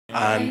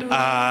and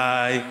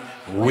I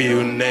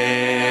will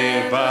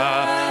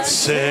never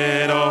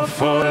settle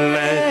for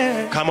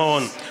less. Come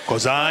on,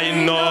 cause I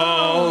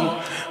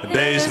know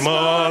there is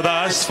more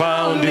that's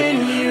found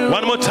in you.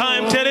 One more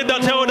time, tell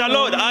the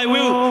Lord, I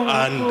will,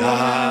 and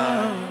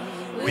I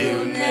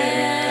will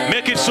never.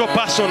 Make it so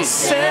personal.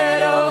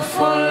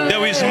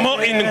 There is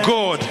more in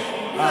God.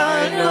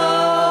 I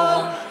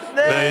know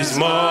there is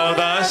more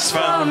that's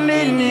found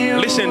in you.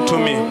 Listen to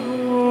me.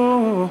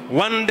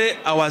 One day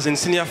I was in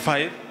senior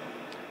 5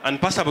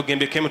 and Pastor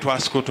Bugembe came to our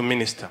school to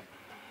minister.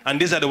 And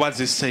these are the words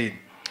he said.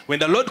 When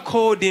the Lord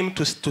called him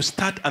to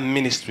start a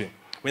ministry,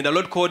 when the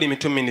Lord called him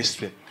into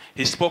ministry,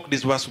 he spoke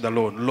these words to the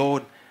Lord.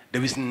 Lord,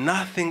 there is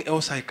nothing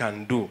else I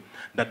can do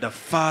that the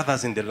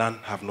fathers in the land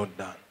have not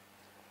done.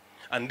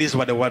 And these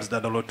were the words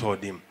that the Lord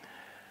told him.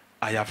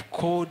 I have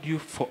called you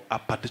for a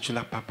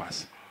particular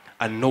purpose,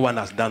 and no one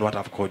has done what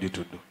I've called you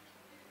to do.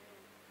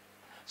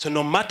 So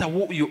no matter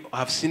who you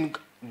have seen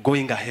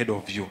going ahead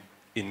of you,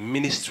 in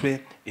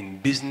ministry, in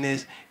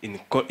business, in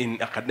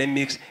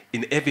academics,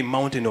 in every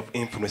mountain of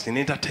influence, in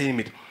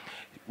entertainment,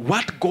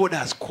 what God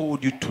has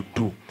called you to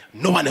do,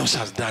 no one else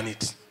has done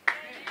it.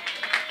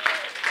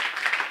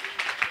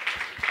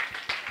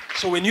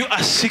 So when you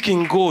are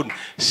seeking God,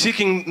 seek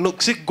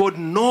God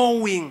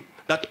knowing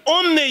that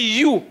only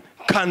you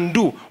can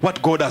do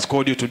what God has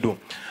called you to do.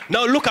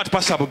 Now look at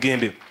Pastor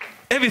Bugembe.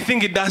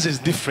 Everything he does is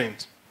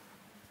different.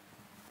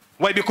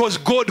 Why? Because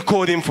God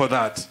called him for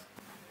that.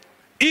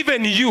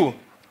 Even you,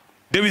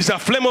 there is a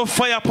flame of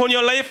fire upon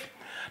your life.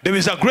 There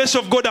is a grace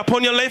of God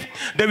upon your life.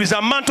 There is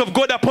a mantle of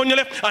God upon your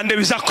life. And there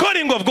is a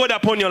calling of God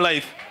upon your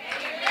life.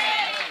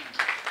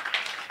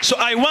 So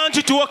I want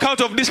you to walk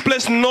out of this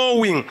place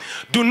knowing,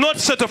 do not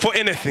settle for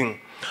anything.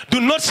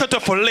 Do not settle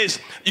for less.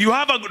 You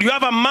have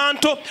a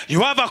mantle,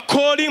 you have a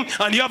calling,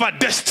 and you have a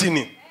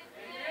destiny.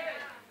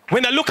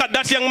 When I look at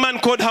that young man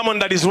called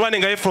Hammond that is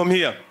running away from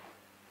here,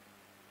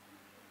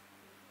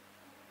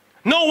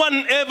 no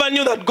one ever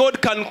knew that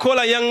God can call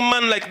a young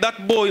man like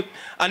that boy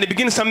and he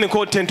begins something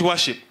called tent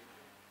worship.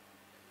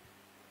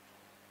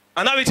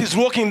 And now it is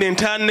working the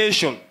entire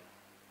nation.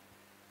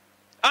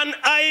 An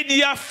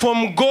idea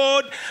from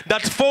God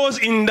that falls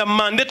in the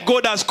mandate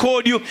God has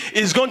called you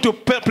is going to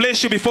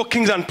place you before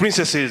kings and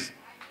princesses.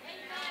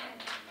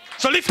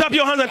 So lift up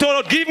your hands and tell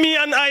Lord, give me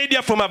an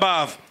idea from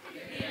above.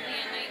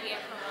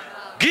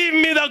 Give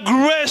me the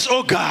grace,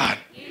 oh God,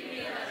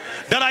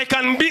 that I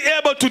can be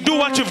able to do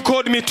what you've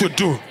called me to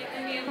do.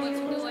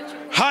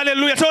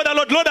 Hallelujah. Tell the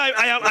Lord, Lord,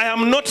 I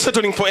am not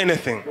settling for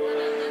anything.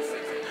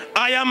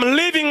 I am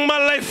living my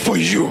life for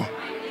you.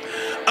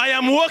 I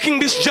am walking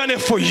this journey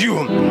for you.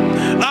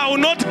 I will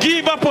not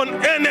give up on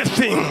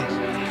anything.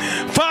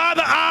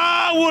 Father,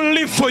 I will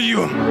live for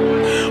you.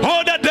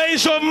 All the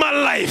days of my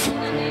life,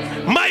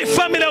 my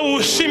family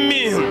will see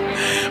me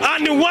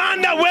and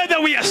wonder whether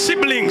we are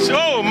siblings.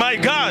 Oh my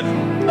God.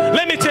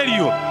 Let me tell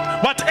you,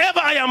 whatever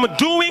I am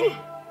doing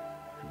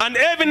and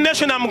every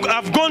nation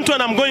I've gone to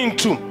and I'm going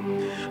to,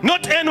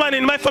 not anyone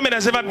in my family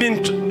has ever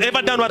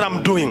done what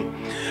I'm doing.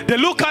 They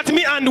look at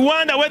me and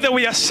wonder whether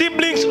we are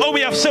siblings or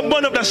we have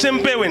born of the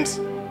same parents.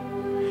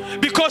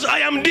 Because I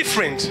am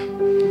different.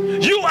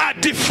 You are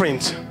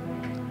different.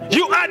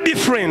 You are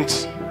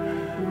different.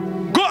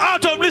 Go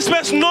out of this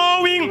place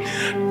knowing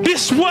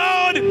this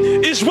world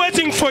is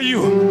waiting for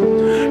you.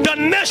 The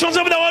nations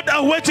of the world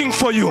are waiting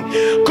for you.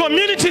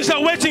 Communities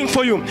are waiting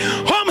for you.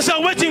 Homes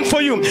are waiting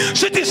for you.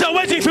 Cities are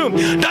waiting for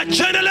you. That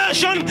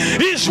generation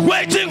is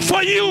waiting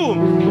for you.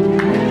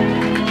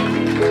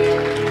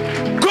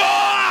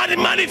 God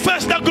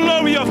manifest the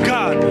glory of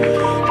God.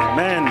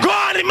 Amen.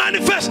 God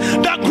manifest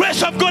the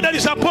grace of God that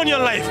is upon your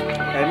life.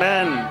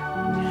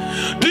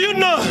 Amen. Do you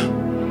know,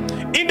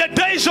 in the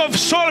days of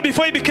Saul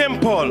before he became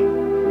Paul,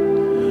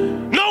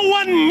 no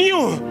one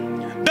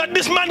knew that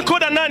this man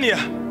called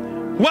Ananias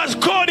was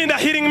called in the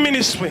healing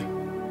ministry.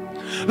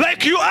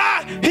 Like you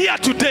are here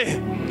today.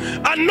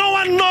 And no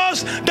one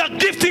knows the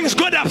giftings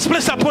God has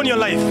placed upon your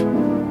life.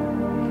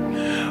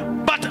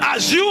 But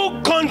as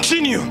you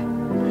continue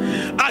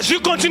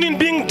in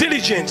being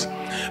diligent,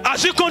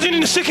 as you continue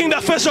in seeking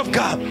the face of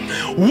God,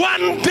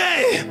 one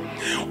day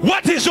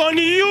what is on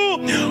you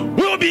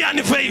will be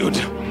unveiled.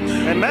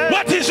 Amen.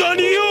 What is on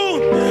you,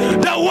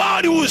 the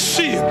world will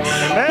see.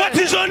 Amen. What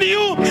is on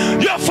you,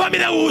 your family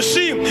will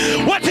see.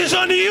 What is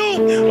on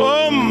you,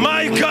 oh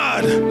my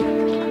God.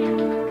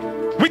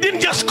 We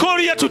didn't just call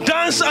here to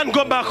dance and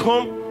go back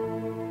home.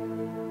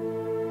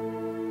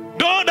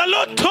 No, the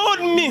Lord told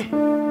me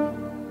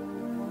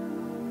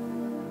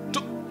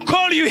to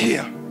call you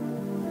here,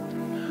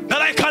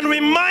 that I can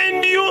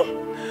remind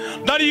you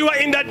that you are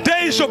in the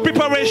days of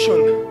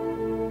preparation.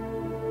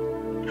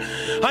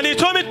 And he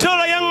told me,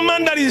 tell a young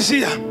man that is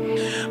here,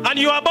 and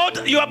you're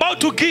about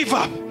to give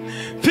up,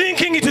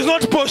 thinking it is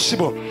not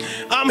possible.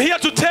 I'm here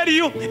to tell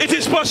you it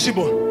is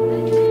possible.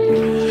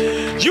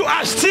 You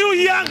are still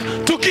young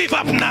to give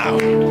up now.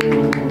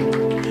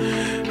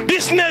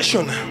 This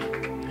nation,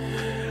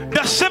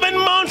 the 7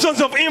 mountains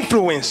of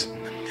influence,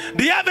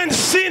 they haven't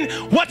seen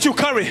what you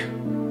carry.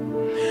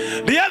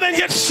 They haven't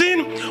yet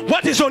seen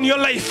what is on your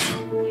life.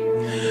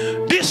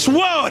 this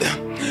world,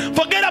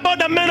 forget about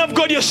the men of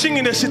God you're seeing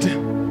in the city.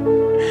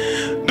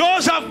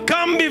 Those have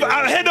come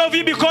ahead of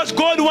you because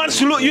God wants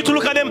you to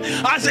look at them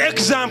as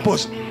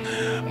examples.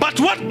 But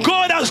what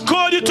God has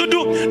called you to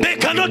do, they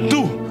cannot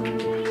do.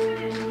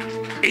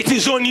 It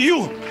is on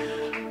you.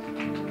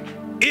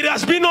 It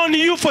has been on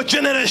you for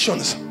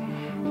generations.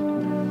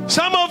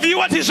 Some of you,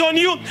 what is on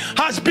you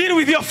has been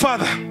with your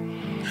father,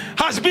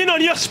 has been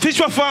on your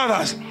spiritual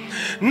fathers.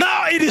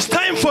 Now it is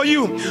time for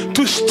you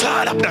to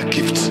start up that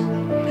gift.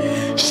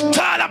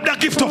 Start up the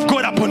gift of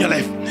God upon your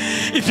life.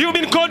 If you've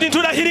been called into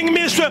the healing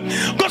ministry,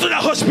 go to the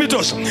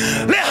hospitals,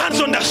 lay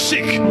hands on the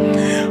sick,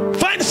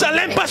 find a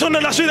lame person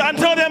on the street and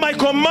tell them, I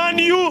command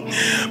you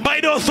by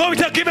the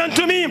authority given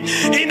to me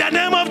in the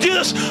name of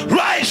Jesus,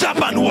 rise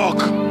up and walk.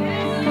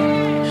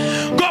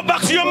 Go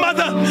back to your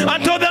mother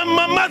and tell them,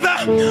 my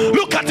mother,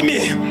 look at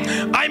me.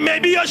 I may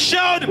be your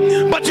child,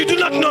 but you do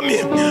not know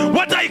me.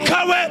 What I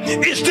carry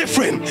is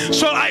different.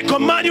 So I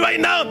command you right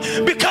now,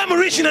 become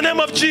rich in the name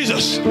of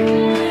Jesus.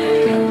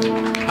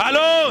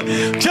 Hello?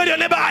 Tell your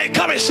neighbor, I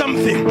carry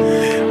something.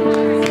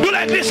 Do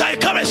like this, I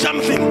carry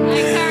something.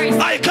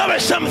 I carry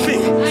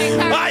something.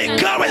 I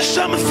carry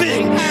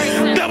something.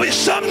 There is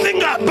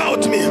something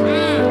about me.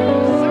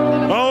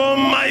 Oh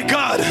my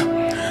God.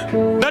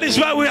 That is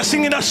why we are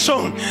singing that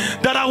song,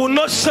 that I will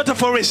not settle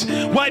for this.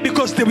 Why?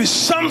 Because there is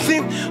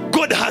something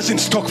God has in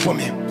stock for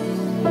me.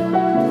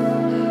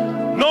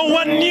 No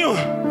one knew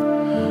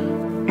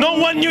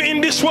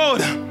in this world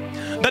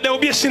that there will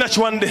be a synagogue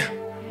one day.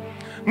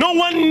 No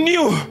one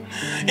knew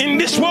in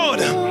this world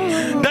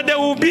that there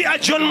will be a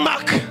John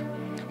Mark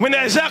when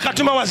Isaiah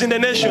Katuma was in the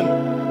nation.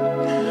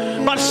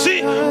 But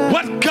see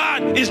what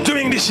God is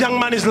doing in this young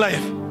man's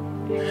life.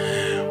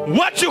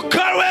 What you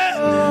carry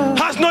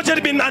has not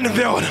yet been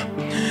unveiled,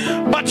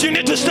 but you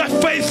need to stay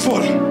faithful.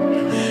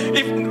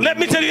 Let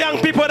me tell you, young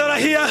people that are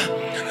here,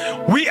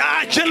 we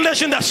are a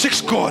generation that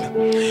seeks God.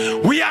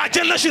 We are a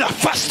generation that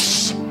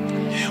fasts.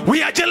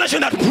 We are a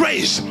generation that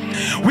prays.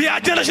 We are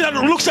a generation that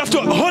looks after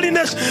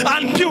holiness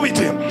and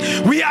purity.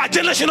 We are a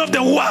generation of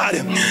the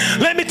word.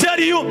 Let me tell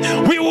you,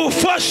 we will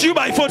force you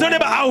by force.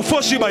 I will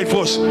force you by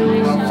force.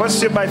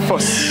 Force you by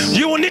force.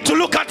 You will need to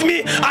look at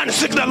me and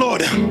seek the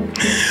Lord.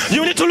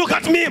 You need to look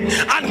at me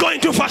and go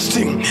into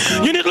fasting.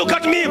 You need to look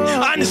at me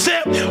and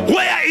say,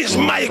 where is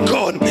my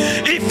God?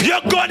 If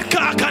your God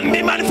can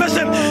be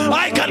manifested,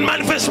 I can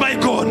manifest my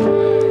God.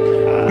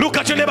 Look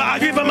at your neighbor.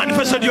 Have you ever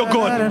manifested your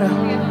God?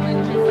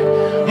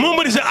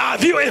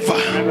 Have you ever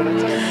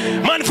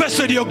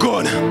manifested your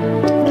God?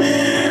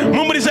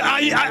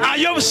 Are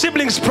your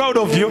siblings proud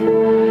of you?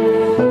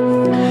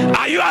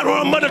 Are you a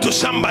role model to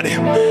somebody?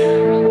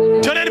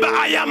 Tell anybody,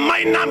 I am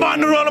my number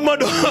one role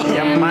model.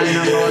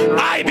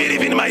 I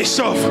believe in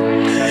myself.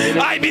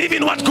 I believe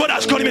in what God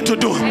has called me to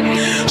do.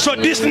 So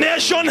this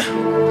nation,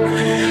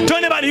 tell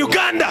anybody,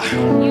 Uganda,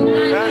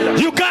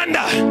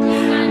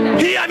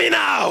 hear me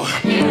now.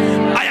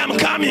 I am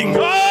coming.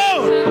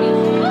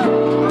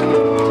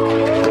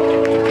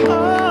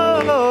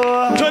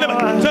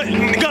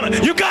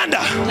 Uganda,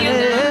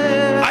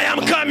 I am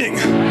coming.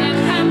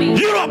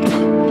 Europe,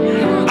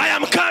 I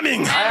am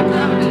coming.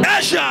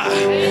 Asia,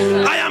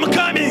 I am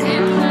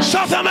coming.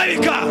 South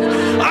America,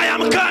 I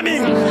am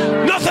coming.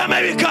 North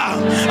America,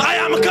 I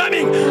am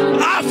coming.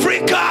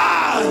 Africa,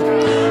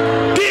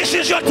 this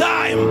is your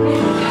time,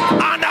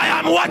 and I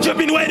am what you've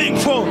been waiting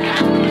for.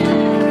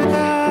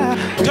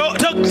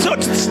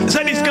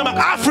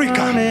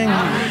 Africa,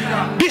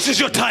 this is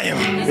your time.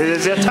 This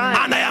is your time.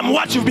 And I am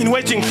what you've been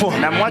waiting for.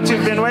 And I'm what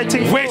you've been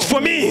waiting for. Wait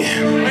for me.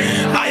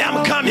 I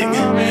am coming.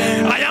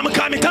 I am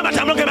coming. I am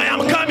coming. I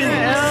am coming.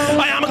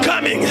 I am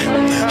coming.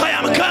 I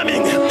am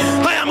coming.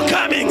 I am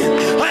coming. I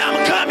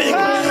am coming.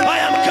 I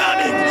am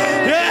coming.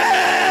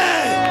 Yeah.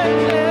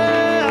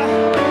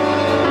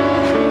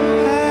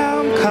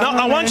 Now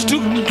I want you to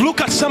look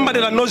at somebody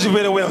that knows you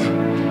very well.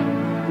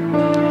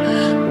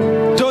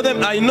 Tell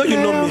them, I know you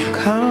know me,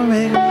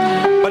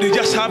 but you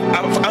just have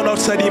an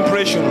outside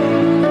impression.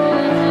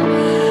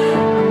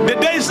 The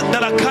days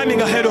that are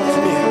coming ahead of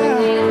me,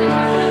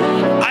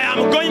 I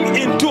am going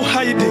into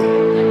hiding.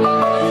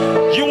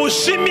 You will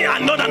see me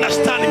and not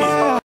understand me.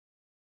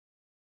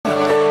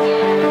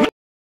 Not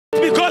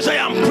because I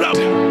am proud,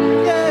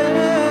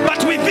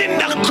 but within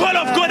the call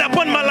of God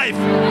upon my life,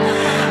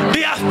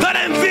 there are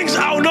certain things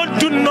I will not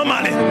do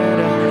normally.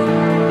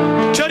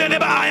 Tell your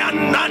neighbor, I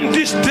am on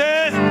this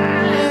day.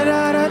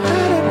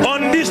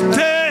 On this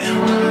day,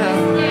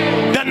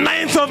 the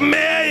 9th of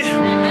May,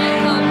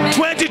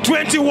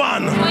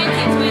 2021,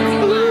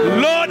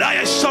 Lord,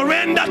 I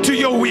surrender to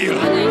your will.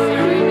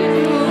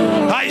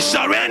 I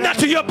surrender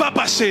to your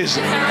purposes.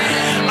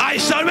 I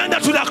surrender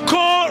to the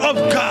call of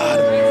God.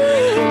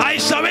 I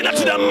surrender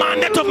to the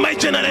mandate of my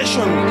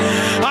generation.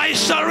 I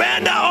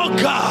surrender, oh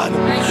God.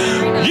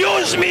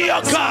 Use me,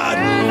 oh God.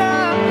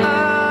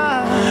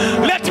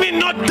 Let me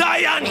not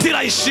die until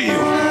I see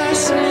you.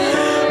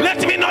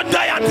 Let me not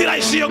die until I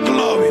see your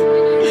glory.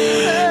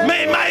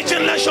 May my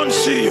generation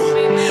see you.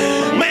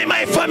 May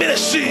my family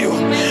see you.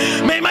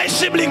 May my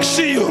siblings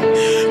see you.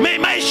 May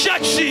my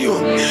church see you.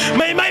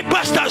 May my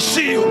just as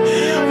see you.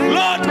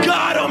 Lord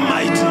God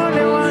Almighty,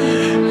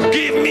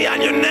 give me a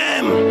new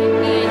name.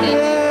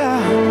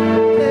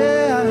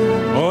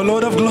 Oh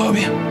Lord of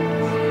glory.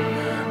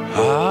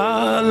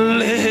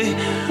 Hallelujah.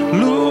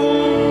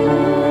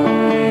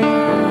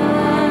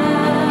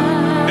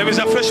 There is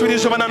a fresh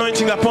release of an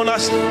anointing upon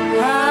us.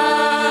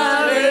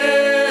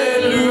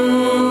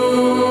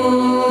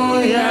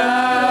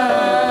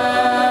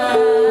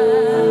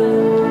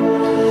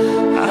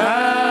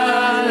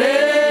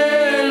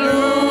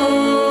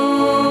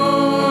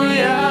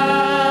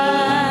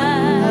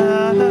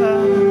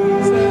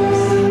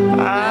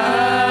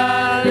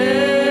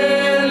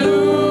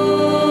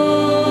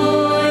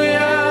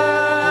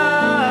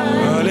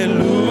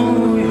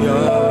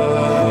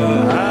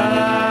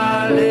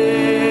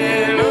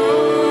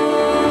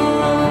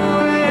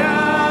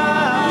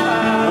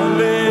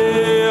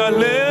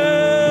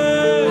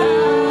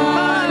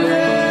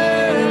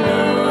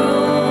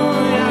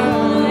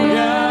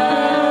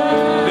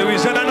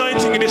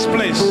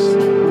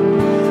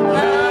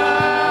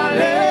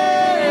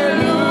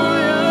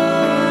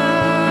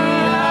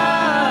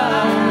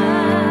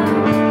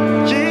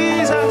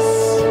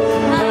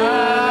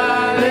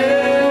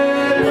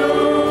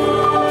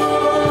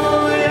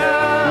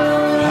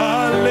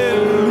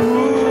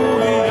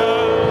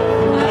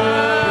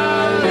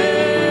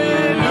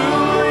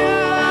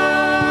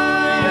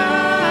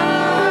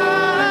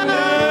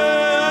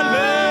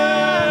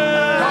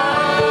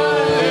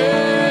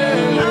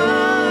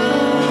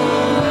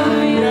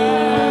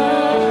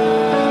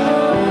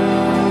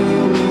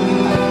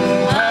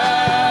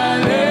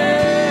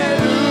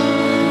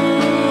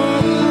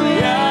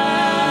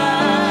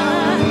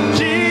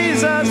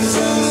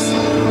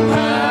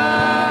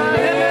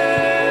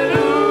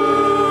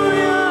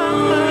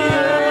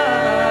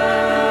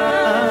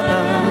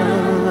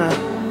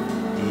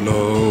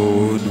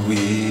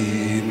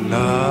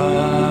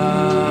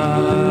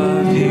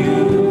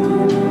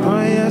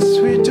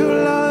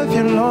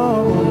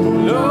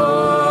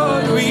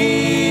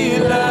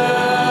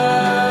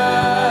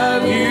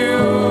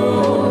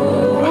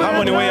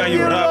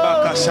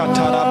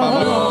 Shatara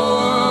Baba.